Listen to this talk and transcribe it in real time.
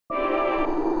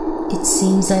It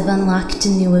seems I've unlocked a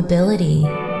new ability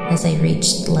as I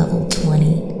reached level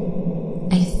 20.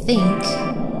 I think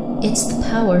it's the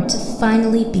power to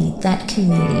finally beat that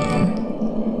comedian.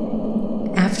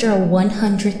 After a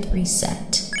 100th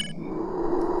reset,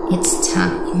 it's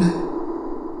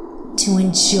time to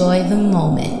enjoy the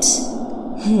moment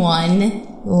one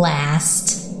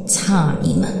last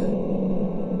time.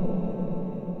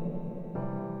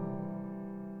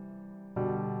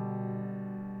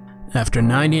 After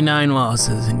 99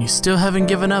 losses and you still haven't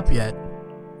given up yet.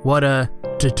 What a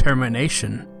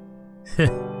determination.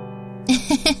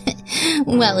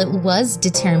 Well, it was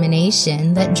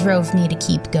determination that drove me to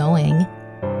keep going.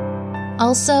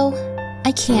 Also,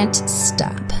 I can't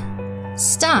stop.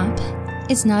 Stop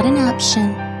is not an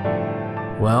option.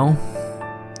 Well,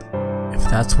 if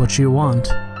that's what you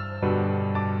want.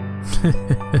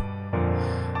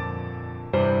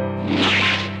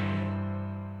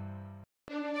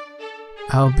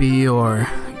 I'll be your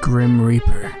Grim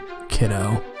Reaper,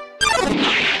 kiddo.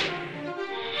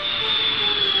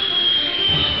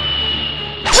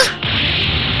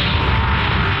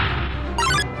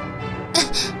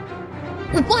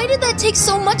 Why did that take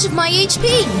so much of my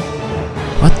HP?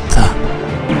 What the?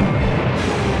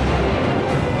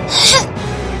 Huh?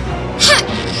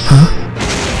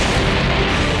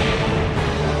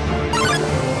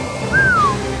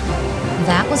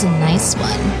 That was a nice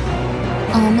one.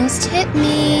 Almost hit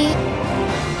me.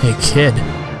 Hey kid,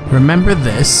 remember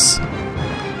this?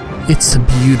 It's a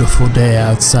beautiful day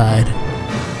outside.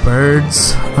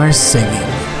 Birds are singing.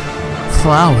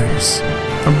 Flowers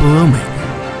are blooming.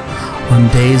 On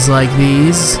days like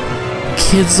these,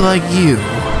 kids like you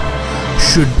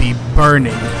should be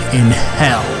burning in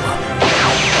hell.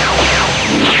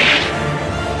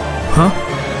 Huh?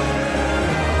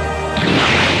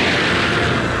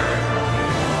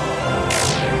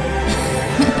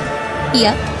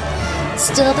 Yep.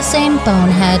 Still the same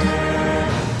bonehead.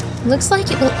 Looks like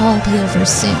it will all be over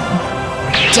soon.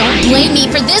 Don't blame me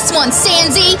for this one,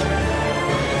 Sansi!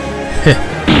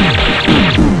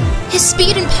 His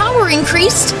speed and power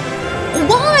increased.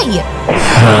 Why?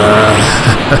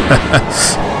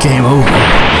 Game over.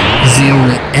 Is the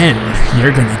only end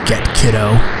you're gonna get,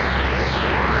 kiddo.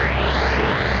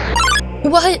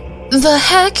 What the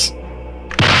heck?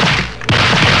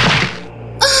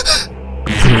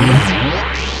 3,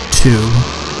 2,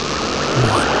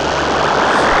 1.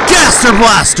 Gaster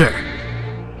Blaster!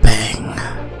 Bang.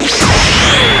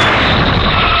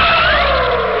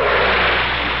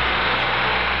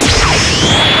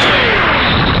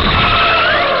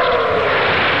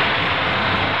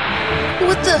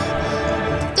 What the?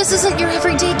 This isn't your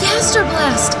everyday Gaster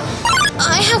Blast.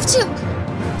 I have to...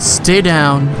 Stay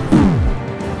down.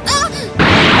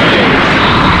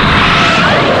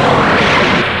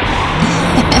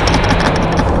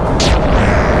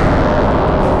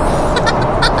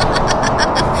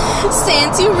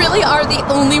 Sans, you really are the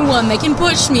only one that can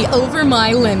push me over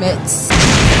my limits.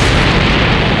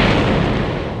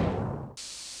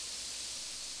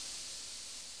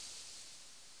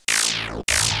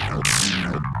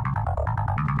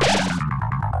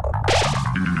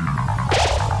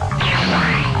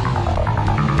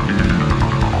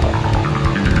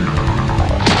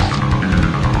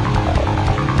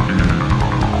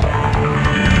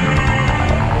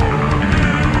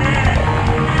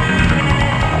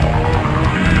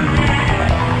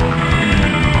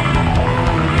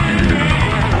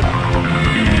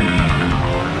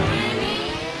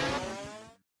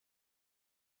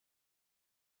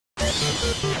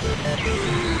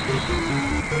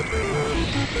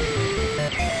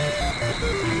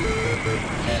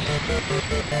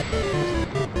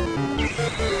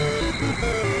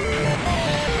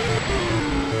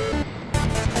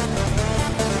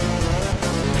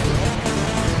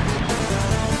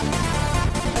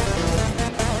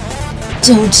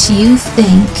 Don't you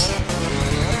think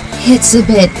it's a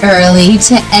bit early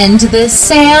to end this,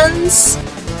 Sans?